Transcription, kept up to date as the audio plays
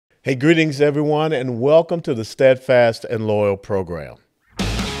Hey, greetings, everyone, and welcome to the Steadfast and Loyal program. You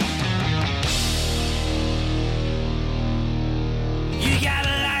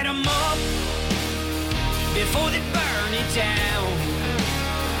gotta light 'em up before they burn it down.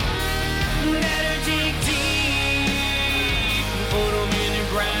 Better dig deep and put 'em in the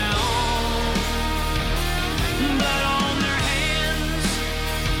ground. Blood on their hands,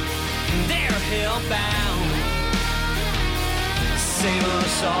 they're hellbound. Save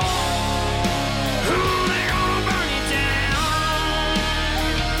us all. Ooh, they're gonna burn it down.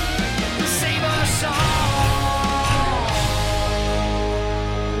 Save us all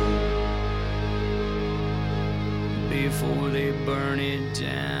before they burn it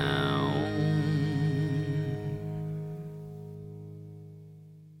down.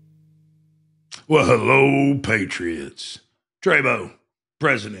 Well, hello, Patriots. Trebo,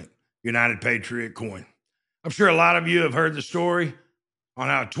 President, United Patriot Coin. I'm sure a lot of you have heard the story on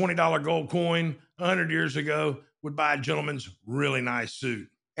how a $20 gold coin 100 years ago would buy a gentleman's really nice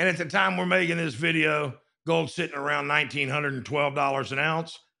suit. And at the time we're making this video, gold sitting around $1,912 an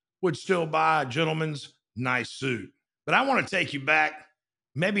ounce would still buy a gentleman's nice suit. But I want to take you back,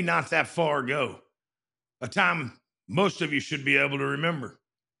 maybe not that far ago, a time most of you should be able to remember,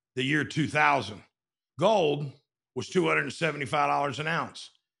 the year 2000. Gold was $275 an ounce,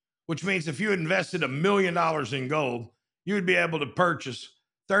 which means if you had invested $1 million in gold, you would be able to purchase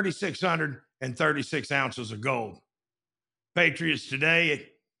 3,636 ounces of gold. Patriots today at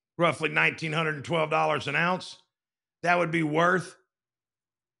roughly $1,912 an ounce, that would be worth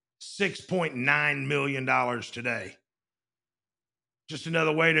 $6.9 million today. Just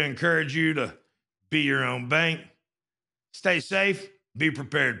another way to encourage you to be your own bank. Stay safe, be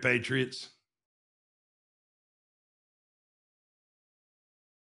prepared, Patriots.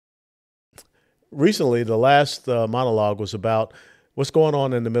 Recently, the last monologue was about what's going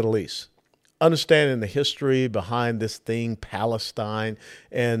on in the Middle East, understanding the history behind this thing, Palestine,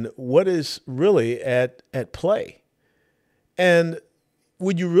 and what is really at play. And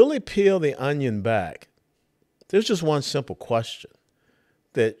when you really peel the onion back, there's just one simple question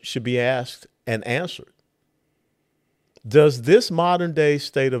that should be asked and answered. Does this modern day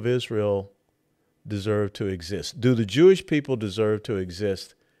state of Israel deserve to exist? Do the Jewish people deserve to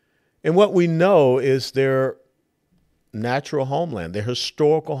exist? And what we know is their natural homeland, their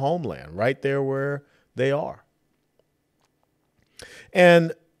historical homeland, right there where they are.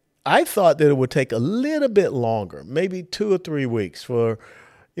 And I thought that it would take a little bit longer, maybe 2 or 3 weeks for,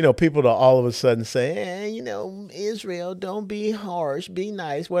 people to all of a sudden say, Israel, don't be harsh, be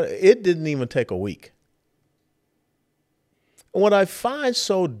nice. Well, it didn't even take a week. And what I find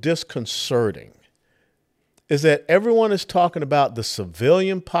so disconcerting is that everyone is talking about the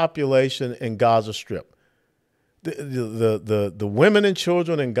civilian population in Gaza Strip, the women and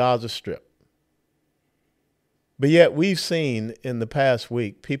children in Gaza Strip. But yet we've seen in the past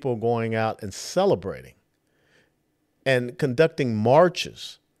week people going out and celebrating and conducting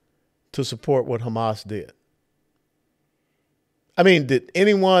marches to support what Hamas did. I mean, did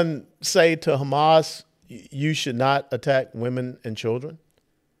anyone say to Hamas, you should not attack women and children?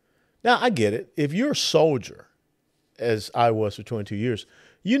 Now, I get it. If you're a soldier, as I was for 22 years,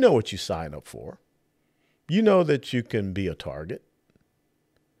 you know what you sign up for. You know that you can be a target.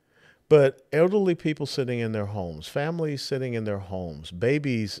 But elderly people sitting in their homes, families sitting in their homes,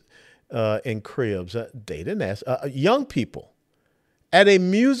 babies in cribs, they didn't ask, young people at a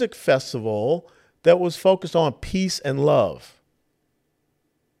music festival that was focused on peace and love.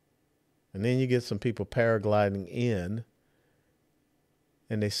 And then you get some people paragliding in,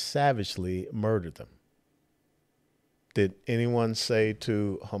 and they savagely murdered them. Did anyone say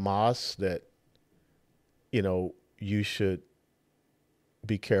to Hamas that, you should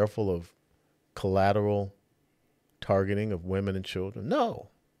be careful of collateral targeting of women and children?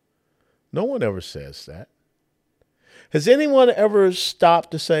 No. No one ever says that. Has anyone ever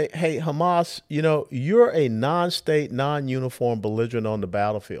stopped to say, hey, Hamas, you're a non-state, non-uniform belligerent on the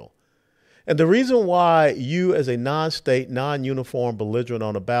battlefield. And the reason why you as a non-state, non-uniform belligerent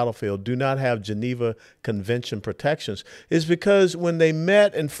on a battlefield do not have Geneva Convention protections is because when they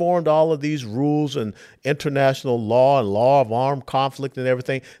met and formed all of these rules and international law and law of armed conflict and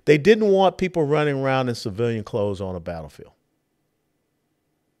everything, they didn't want people running around in civilian clothes on a battlefield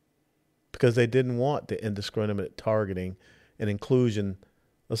because they didn't want the indiscriminate targeting and inclusion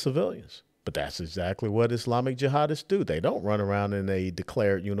of civilians. But that's exactly what Islamic jihadists do. They don't run around in a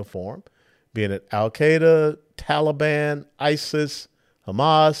declared uniform. Being it Al-Qaeda, Taliban, ISIS,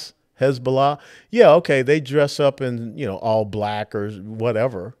 Hamas, Hezbollah. Yeah, okay, they dress up in, all black or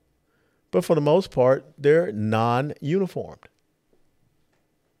whatever. But for the most part, they're non-uniformed.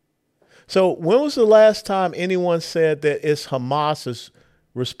 So when was the last time anyone said that it's Hamas's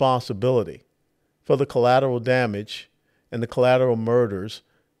responsibility for the collateral damage and the collateral murders,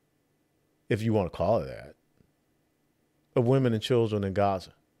 if you want to call it that, of women and children in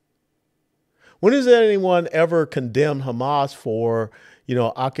Gaza? When has anyone ever condemned Hamas for,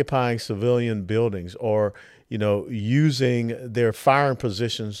 occupying civilian buildings or, using their firing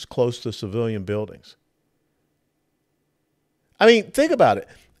positions close to civilian buildings? I mean, think about it.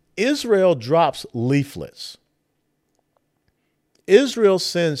 Israel drops leaflets. Israel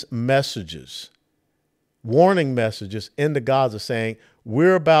sends messages, warning messages into Gaza saying,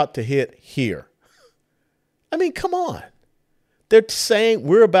 we're about to hit here. I mean, come on. They're saying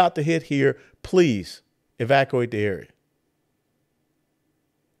we're about to hit here. Please evacuate the area.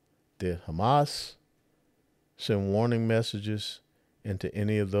 Did Hamas send warning messages into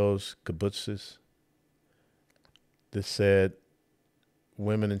any of those kibbutzes that said,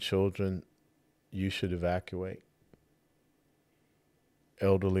 women and children, you should evacuate?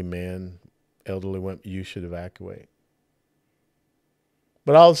 Elderly men, elderly women, you should evacuate.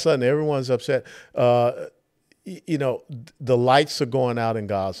 But all of a sudden, everyone's upset. The lights are going out in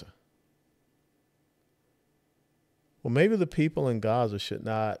Gaza. Well, maybe the people in Gaza should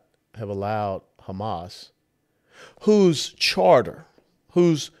not have allowed Hamas, whose charter,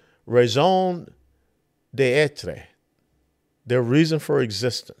 whose raison d'etre, their reason for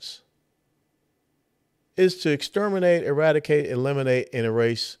existence, is to exterminate, eradicate, eliminate, and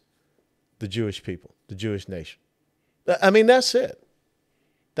erase the Jewish people, the Jewish nation. I mean, that's it.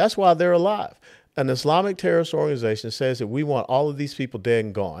 That's why they're alive. An Islamic terrorist organization says that we want all of these people dead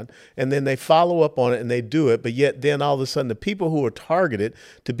and gone, and then they follow up on it and they do it, but yet then all of a sudden the people who are targeted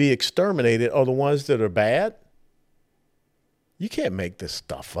to be exterminated are the ones that are bad? You can't make this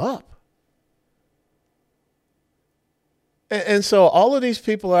stuff up. And so all of these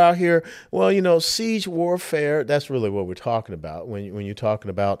people are out here, siege warfare, that's really what we're talking about when you're talking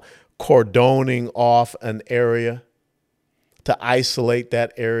about cordoning off an area to isolate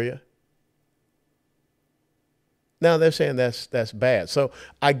that area. Now they're saying that's bad. So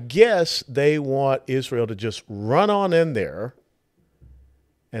I guess they want Israel to just run on in there,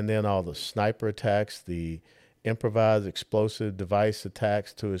 and then all the sniper attacks, the improvised explosive device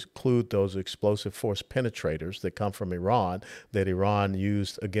attacks, to include those explosive force penetrators that come from Iran, that Iran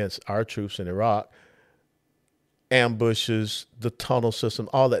used against our troops in Iraq, ambushes, the tunnel system,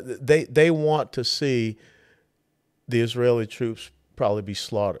 all that. They want to see the Israeli troops probably be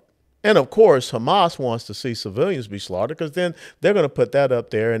slaughtered. And of course, Hamas wants to see civilians be slaughtered, because then they're going to put that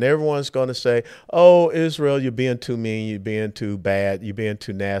up there and everyone's going to say, oh, Israel, you're being too mean, you're being too bad, you're being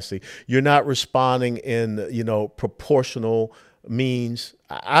too nasty. You're not responding in, proportional means.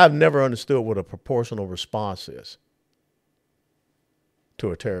 I've never understood what a proportional response is to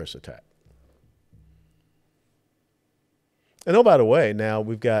a terrorist attack. And oh, by the way, now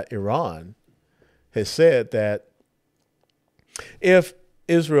we've got Iran has said that if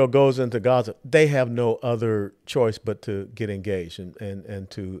Israel goes into Gaza, they have no other choice but to get engaged and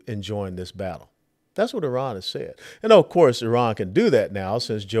to join this battle. That's what Iran has said. And of course, Iran can do that now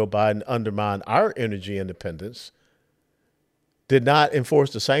since Joe Biden undermined our energy independence, did not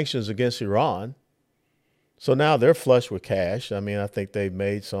enforce the sanctions against Iran. So now they're flush with cash. I mean, I think they've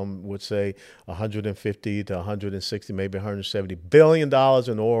made, some would say, 150 to 160, maybe 170 billion dollars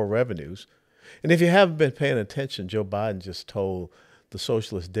in oil revenues. And if you haven't been paying attention, Joe Biden just told the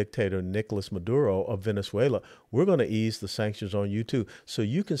socialist dictator Nicolas Maduro of Venezuela, we're going to ease the sanctions on you too, so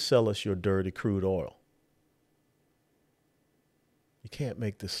you can sell us your dirty crude oil. You can't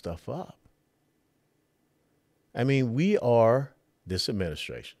make this stuff up. I mean, we are, this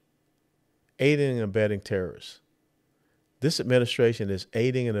administration, aiding and abetting terrorists. This administration is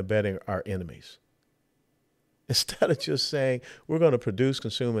aiding and abetting our enemies. Instead of just saying we're going to produce,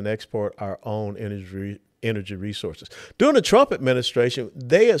 consume, and export our own energy resources. During the Trump administration,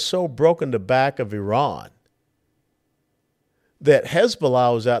 they had so broken the back of Iran that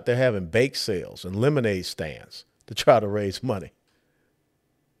Hezbollah was out there having bake sales and lemonade stands to try to raise money,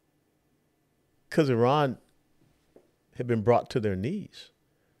 because Iran had been brought to their knees,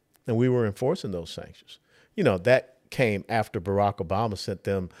 and we were enforcing those sanctions. That came after Barack Obama sent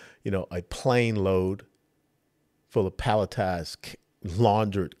them, a plane load full of palletized,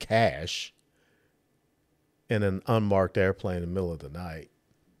 laundered cash in an unmarked airplane in the middle of the night.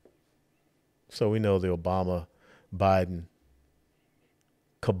 So we know the Obama-Biden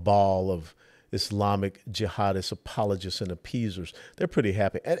cabal of Islamic jihadist apologists and appeasers, they're pretty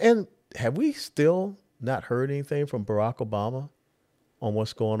happy. And have we still not heard anything from Barack Obama on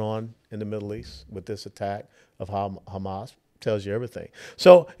what's going on in the Middle East with this attack of Hamas? Tells you everything.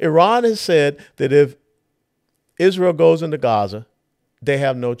 So Iran has said that if Israel goes into Gaza, they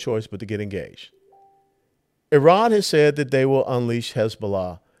have no choice but to get engaged. Iran has said that they will unleash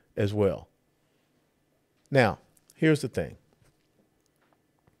Hezbollah as well. Now, here's the thing.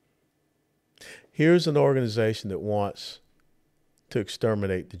 Here's an organization that wants to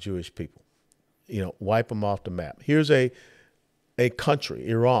exterminate the Jewish people, wipe them off the map. Here's a country,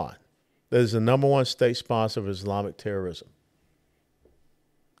 Iran, that is the number one state sponsor of Islamic terrorism,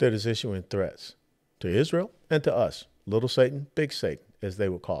 that is issuing threats to Israel and to us, little Satan, big Satan, as they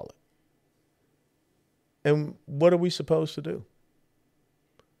would call it. And what are we supposed to do?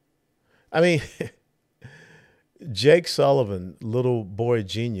 I mean, Jake Sullivan, little boy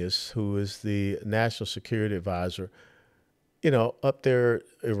genius, who is the national security advisor, up there,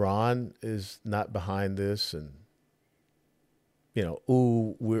 Iran is not behind this, and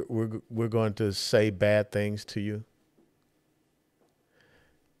we're going to say bad things to you.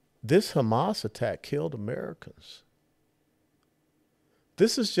 This Hamas attack killed Americans.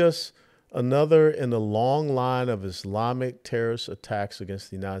 This is just another in the long line of Islamic terrorist attacks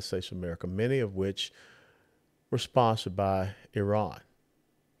against the United States of America, many of which were sponsored by Iran.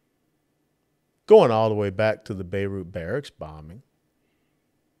 Going all the way back to the Beirut barracks bombing,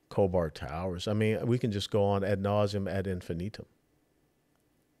 Khobar Towers. I mean, we can just go on ad nauseum, ad infinitum.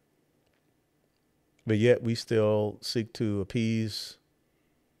 But yet we still seek to appease,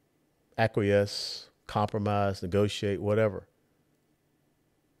 acquiesce, compromise, negotiate, whatever,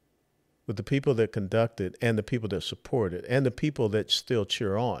 with the people that conduct it and the people that support it and the people that still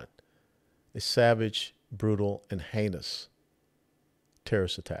cheer on a savage, brutal, and heinous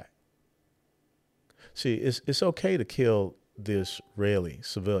terrorist attack. See, it's okay to kill the Israeli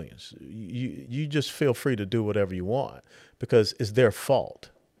civilians. You just feel free to do whatever you want because it's their fault.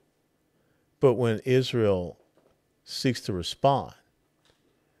 But when Israel seeks to respond,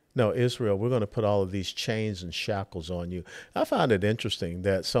 no, Israel, we're going to put all of these chains and shackles on you. I find it interesting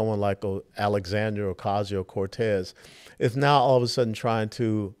that someone like Alexandria Ocasio-Cortez is now all of a sudden trying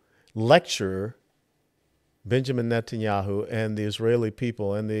to lecture Benjamin Netanyahu and the Israeli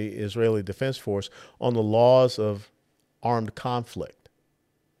people and the Israeli Defense Force on the laws of armed conflict.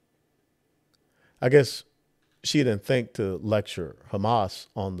 I guess she didn't think to lecture Hamas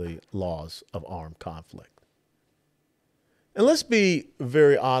on the laws of armed conflict. And let's be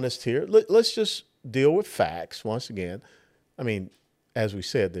very honest here. Let's just deal with facts once again. I mean, as we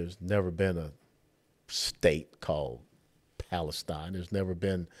said, there's never been a state called Palestine. There's never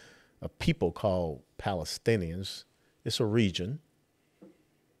been a people called Palestinians. It's a region.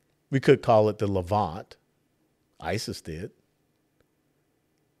 We could call it the Levant. ISIS did.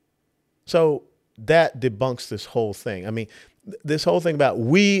 So that debunks this whole thing. I mean, this whole thing about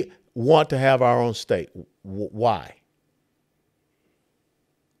we want to have our own state. Why?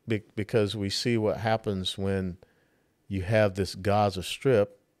 Because we see what happens when you have this Gaza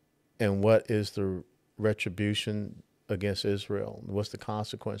Strip, and what is the retribution against Israel? What's the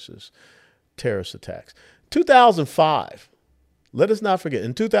consequences? Terrorist attacks. 2005, let us not forget,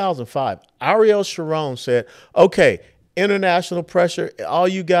 in 2005, Ariel Sharon said, okay, international pressure, all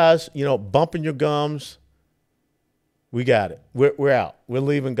you guys, bumping your gums, we got it. We're out. We're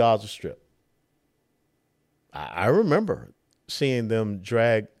leaving Gaza Strip. I remember seeing them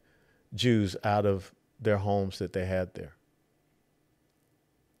drag Jews out of their homes that they had there.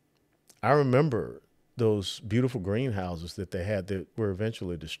 I remember those beautiful greenhouses that they had that were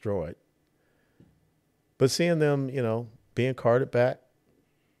eventually destroyed. But seeing them, being carted back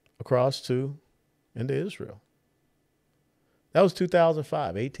across into Israel. That was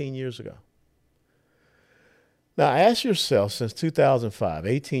 2005, 18 years ago. Now, ask yourself, since 2005,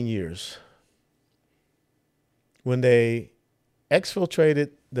 18 years, when they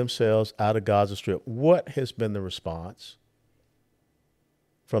exfiltrated themselves out of Gaza Strip, what has been the response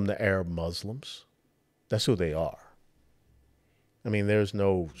from the Arab Muslims? That's who they are. I mean, there's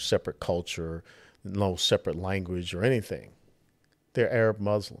no separate culture, no separate language or anything. They're Arab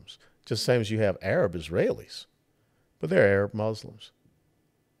Muslims, just the same as you have Arab Israelis, but they're Arab Muslims.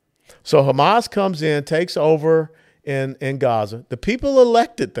 So Hamas comes in, takes over in Gaza. The people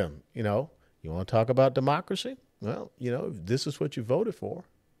elected them. You want to talk about democracy? Well, this is what you voted for.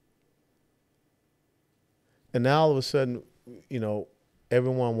 And now all of a sudden,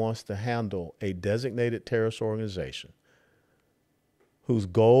 everyone wants to handle a designated terrorist organization whose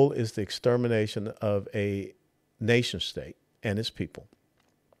goal is the extermination of a nation state and its people.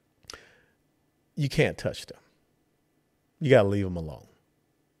 You can't touch them. You got to leave them alone.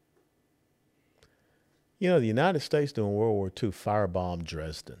 The United States during World War II firebombed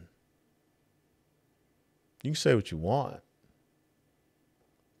Dresden. You can say what you want.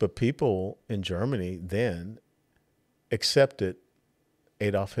 But people in Germany then accepted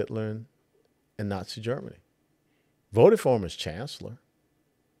Adolf Hitler and Nazi Germany, voted for him as chancellor.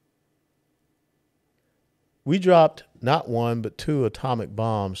 We dropped not one, but 2 atomic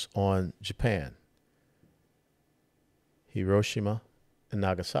bombs on Japan, Hiroshima and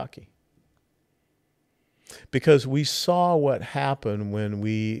Nagasaki. Because we saw what happened when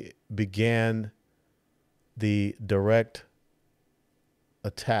we began the direct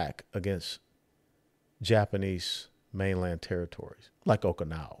attack against Japanese mainland territories, like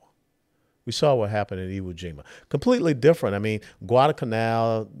Okinawa. We saw what happened in Iwo Jima. Completely different. I mean,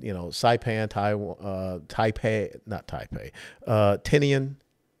 Guadalcanal, Saipan, Tinian,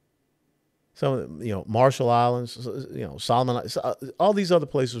 some, Marshall Islands, Solomon, all these other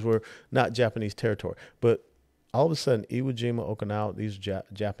places were not Japanese territory. But all of a sudden, Iwo Jima, Okinawa, these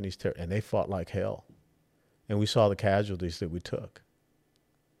Japanese territory, and they fought like hell. And we saw the casualties that we took.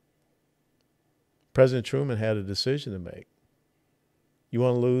 President Truman had a decision to make. You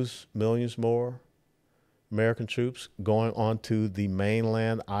want to lose millions more American troops going onto the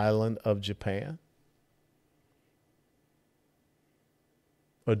mainland island of Japan?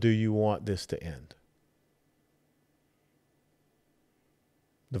 Or do you want this to end?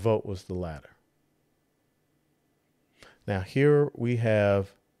 The vote was the latter. Now here we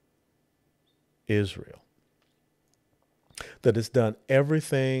have Israel that has done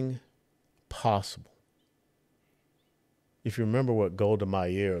everything possible. If you remember what Golda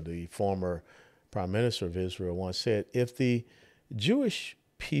Meir, the former prime minister of Israel, once said, if the Jewish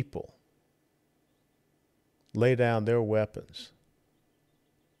people lay down their weapons,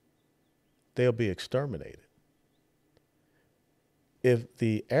 they'll be exterminated. If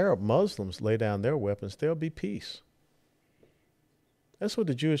the Arab Muslims lay down their weapons, there'll be peace. That's what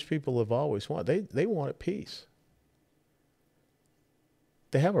the Jewish people have always wanted. They wanted peace.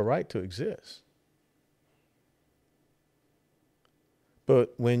 They have a right to exist.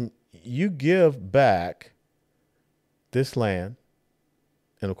 But when you give back this land,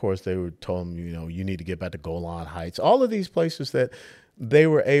 and of course they were told them, you need to get back to Golan Heights, all of these places that they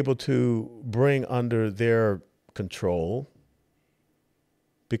were able to bring under their control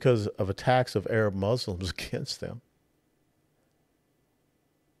because of attacks of Arab Muslims against them.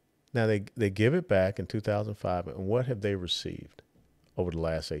 Now they give it back in 2005, and what have they received over the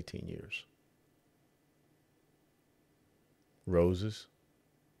last 18 years? Roses?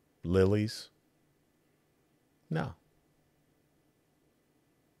 Lilies? No.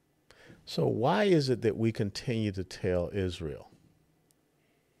 So why is it that we continue to tell Israel,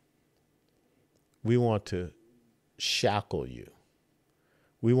 we want to shackle you?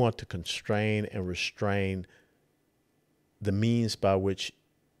 We want to constrain and restrain the means by which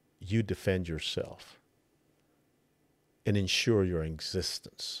you defend yourself and ensure your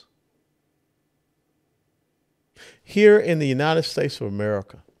existence. Here in the United States of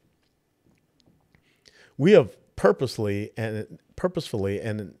America, we have purposefully and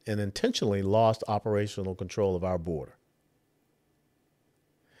intentionally lost operational control of our border.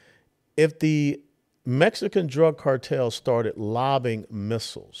 If the Mexican drug cartel started lobbing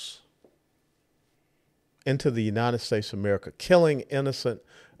missiles into the United States of America, killing innocent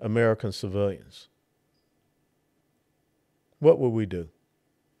American civilians, what would we do?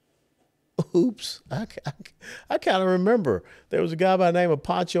 Oops, I kind of remember there was a guy by the name of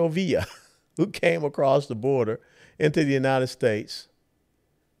Pancho Villa who came across the border into the United States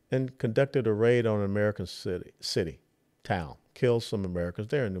and conducted a raid on an American town, killed some Americans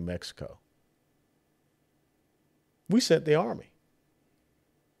there in New Mexico. We sent the army.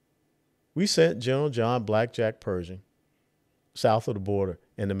 We sent General John Blackjack Pershing south of the border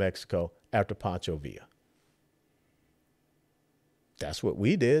into Mexico after Pancho Villa. That's what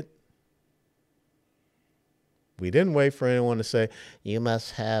we did. We didn't wait for anyone to say, you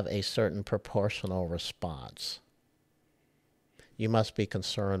must have a certain proportional response. You must be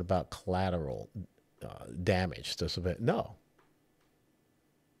concerned about collateral damage to this event. No.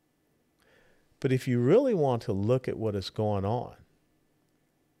 But if you really want to look at what is going on,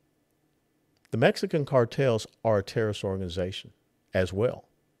 the Mexican cartels are a terrorist organization as well.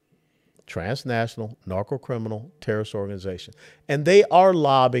 Transnational, narco-criminal terrorist organization. And they are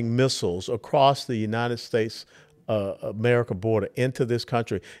lobbing missiles across the United States America border into this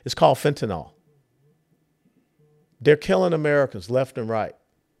country. It's called fentanyl. They're killing Americans left and right.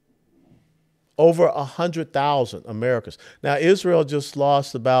 Over 100,000 Americans. Now, Israel just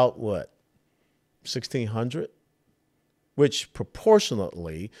lost about, 1,600? Which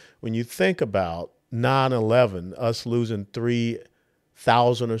proportionately, when you think about 9/11, us losing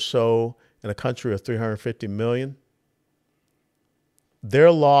 3,000 or so in a country of 350 million,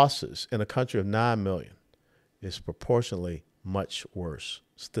 their losses in a country of 9 million is proportionally much worse,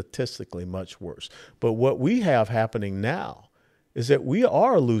 statistically much worse. But what we have happening now is that we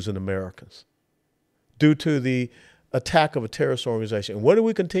are losing Americans due to the attack of a terrorist organization. And what do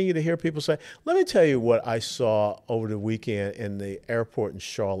we continue to hear people say? Let me tell you what I saw over the weekend in the airport in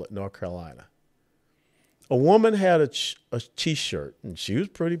Charlotte, North Carolina. A woman had a T-shirt, and she was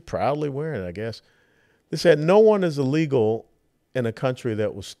pretty proudly wearing it, I guess. They said, "No one is illegal in a country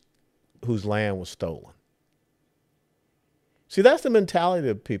whose land was stolen." See, that's the mentality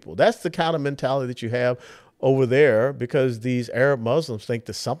of people. That's the kind of mentality that you have over there because these Arab Muslims think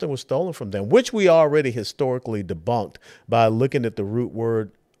that something was stolen from them, which we already historically debunked by looking at the root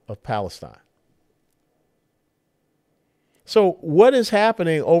word of Palestine. So what is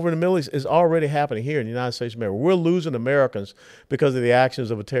happening over in the Middle East is already happening here in the United States of America. We're losing Americans because of the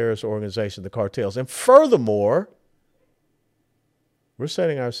actions of a terrorist organization, the cartels. And furthermore, we're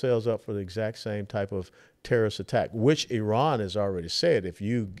setting ourselves up for the exact same type of terrorist attack, which Iran has already said, if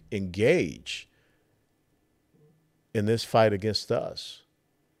you engage in this fight against us,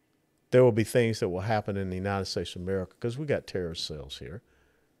 there will be things that will happen in the United States of America because we got terrorist cells here,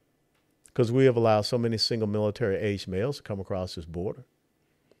 because we have allowed so many single military-age males to come across this border,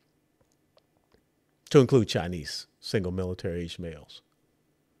 to include Chinese single military-age males.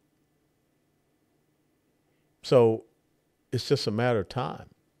 So it's just a matter of time.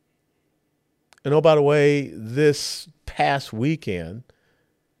 And oh, by the way, this past weekend,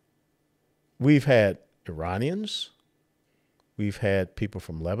 we've had Iranians, we've had people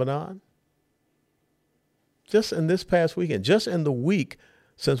from Lebanon. Just in this past weekend, just in the week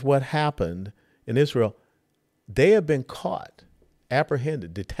since what happened in Israel, they have been caught,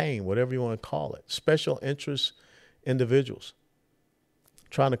 apprehended, detained, whatever you want to call it, special interest individuals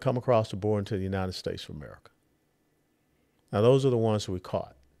trying to come across the border into the United States of America. Now, those are the ones who we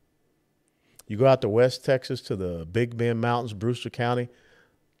caught. You go out to West Texas to the Big Bend Mountains, Brewster County,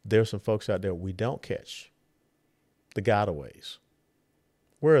 there's some folks out there we don't catch. The gotaways.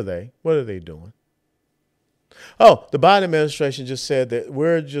 Where are they? What are they doing? Oh, the Biden administration just said that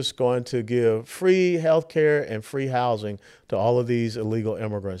we're just going to give free health care and free housing to all of these illegal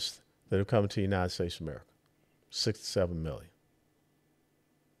immigrants that have come to the United States of America. 6 to 7 million.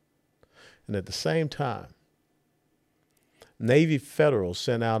 And at the same time, Navy Federal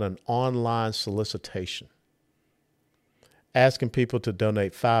sent out an online solicitation asking people to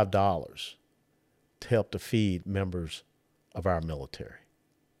donate $5 to help to feed members of our military.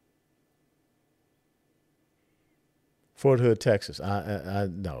 Fort Hood, Texas. I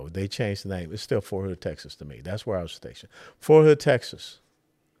know they changed the name. It's still Fort Hood, Texas to me. That's where I was stationed. Fort Hood, Texas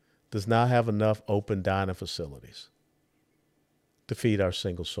does not have enough open dining facilities to feed our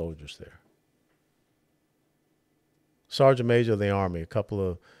single soldiers there. Sergeant Major of the Army a couple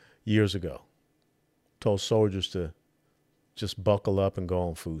of years ago told soldiers to just buckle up and go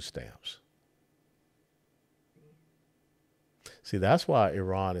on food stamps. See, that's why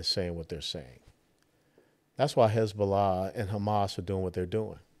Iran is saying what they're saying. That's why Hezbollah and Hamas are doing what they're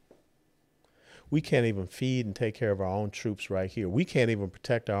doing. We can't even feed and take care of our own troops right here. We can't even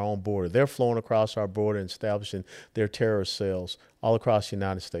protect our own border. They're flowing across our border and establishing their terrorist cells all across the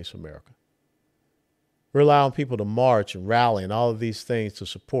United States of America. We're allowing people to march and rally and all of these things to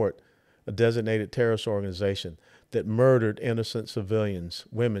support a designated terrorist organization that murdered innocent civilians,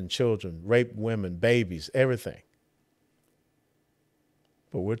 women, children, raped women, babies, everything.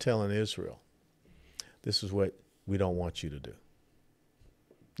 But we're telling Israel, this is what we don't want you to do.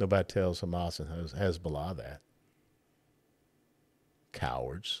 Nobody tells Hamas and Hezbollah that.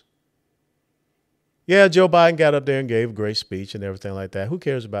 Cowards. Yeah, Joe Biden got up there and gave a great speech and everything like that. Who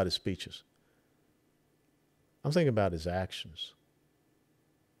cares about his speeches? I'm thinking about his actions.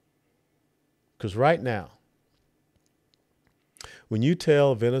 Because right now, when you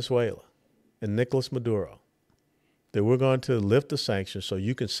tell Venezuela and Nicolas Maduro that we're going to lift the sanctions so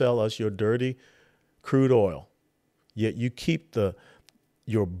you can sell us your dirty crude oil, yet you keep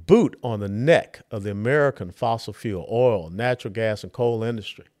your boot on the neck of the American fossil fuel, oil, natural gas, and coal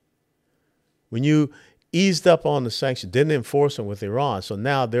industry. When you eased up on the sanctions, didn't enforce them with Iran, so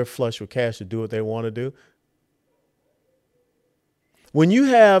now they're flush with cash to do what they want to do. When you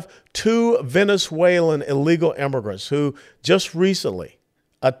have 2 Venezuelan illegal immigrants who just recently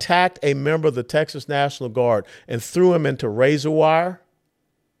attacked a member of the Texas National Guard and threw him into razor wire,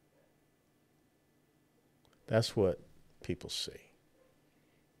 that's what people see.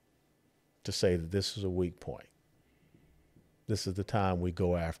 To say that this is a weak point. This is the time we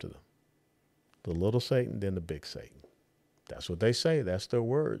go after them. The little Satan, then the big Satan. That's what they say. That's their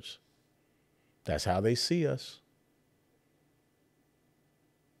words. That's how they see us.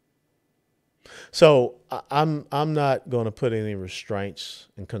 So I'm not going to put any restraints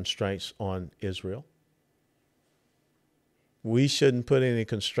and constraints on Israel. We shouldn't put any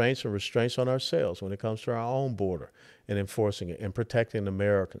constraints or restraints on ourselves when it comes to our own border and enforcing it and protecting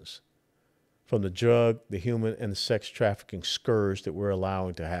Americans from the drug, the human, and the sex trafficking scourge that we're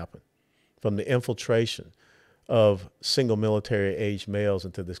allowing to happen, from the infiltration of single military-age males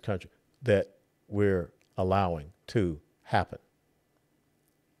into this country that we're allowing to happen.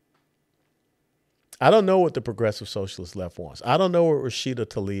 I don't know what the progressive socialist left wants. I don't know what Rashida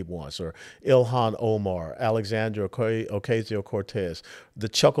Tlaib wants, or Ilhan Omar, Alexandria Ocasio-Cortez, the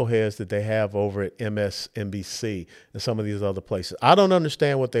chuckleheads that they have over at MSNBC and some of these other places. I don't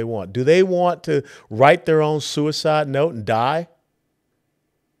understand what they want. Do they want to write their own suicide note and die?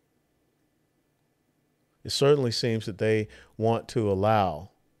 It certainly seems that they want to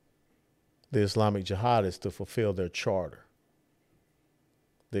allow the Islamic jihadists to fulfill their charter.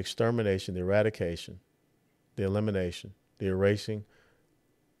 The extermination, the eradication, the elimination, the erasing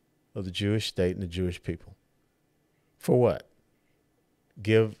of the Jewish state and the Jewish people. For what?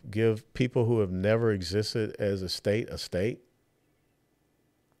 Give people who have never existed as a state a state?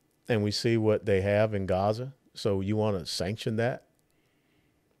 And we see what they have in Gaza, so you want to sanction that?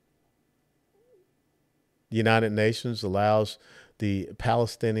 The United Nations allows the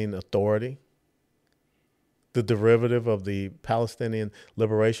Palestinian Authority, the derivative of the Palestinian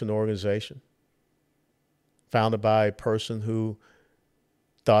Liberation Organization, founded by a person who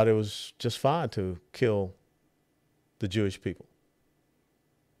thought it was just fine to kill the Jewish people.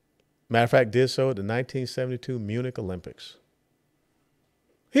 Matter of fact, did so at the 1972 Munich Olympics.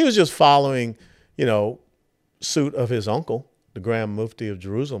 He was just following, suit of his uncle, the Grand Mufti of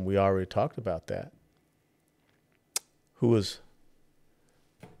Jerusalem. We already talked about that. Who was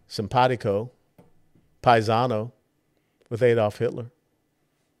simpatico, paisano with Adolf Hitler,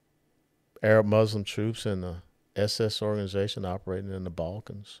 Arab Muslim troops and the SS organization operating in the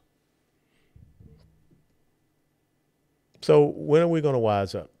Balkans. So when are we going to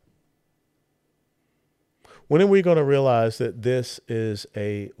wise up? When are we going to realize that this is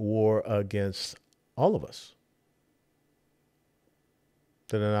a war against all of us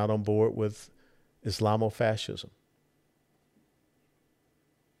that are not on board with Islamofascism?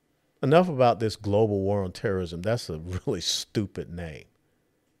 Enough about this global war on terrorism. That's a really stupid name.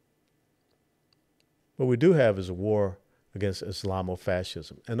 What we do have is a war against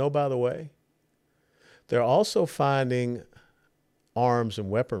Islamofascism. And oh, by the way, they're also finding arms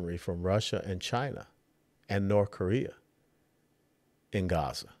and weaponry from Russia and China and North Korea in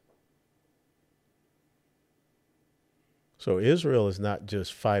Gaza. So Israel is not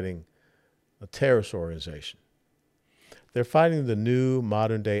just fighting a terrorist organization. They're fighting the new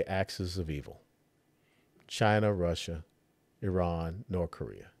modern-day axis of evil: China, Russia, Iran, North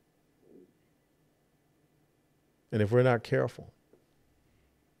Korea. And if we're not careful,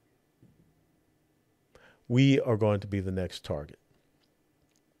 we are going to be the next target.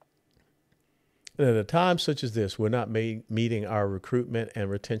 And at a time such as this, we're not meeting our recruitment and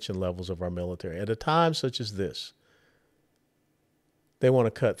retention levels of our military. At a time such as this, they want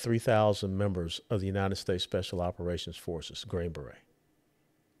to cut 3,000 members of the United States Special Operations Forces, Green Beret.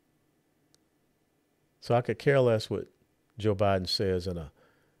 So I could care less what Joe Biden says in a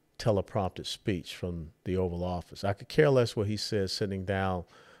teleprompted speech from the Oval Office. I could care less what he says sitting down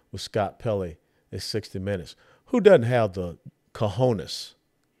with Scott Pelley at 60 Minutes. Who doesn't have the cojones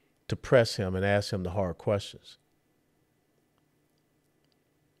to press him and ask him the hard questions?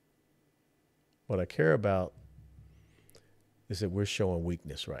 What I care about is that we're showing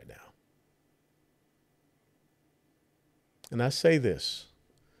weakness right now. And I say this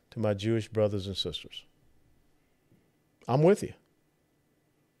to my Jewish brothers and sisters. I'm with you.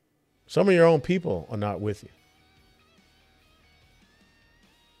 Some of your own people are not with you.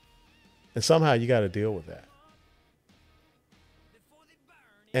 And somehow you got to deal with that.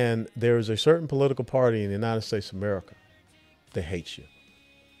 And there is a certain political party in the United States of America that hates you.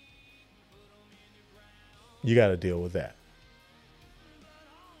 You got to deal with that.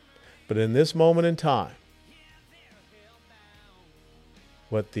 But in this moment in time,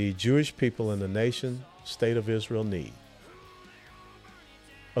 what the Jewish people in the nation, state of Israel need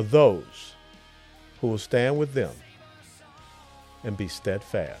are those who will stand with them and be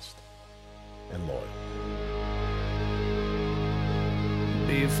steadfast and loyal.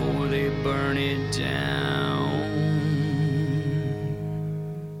 Before they burn it down.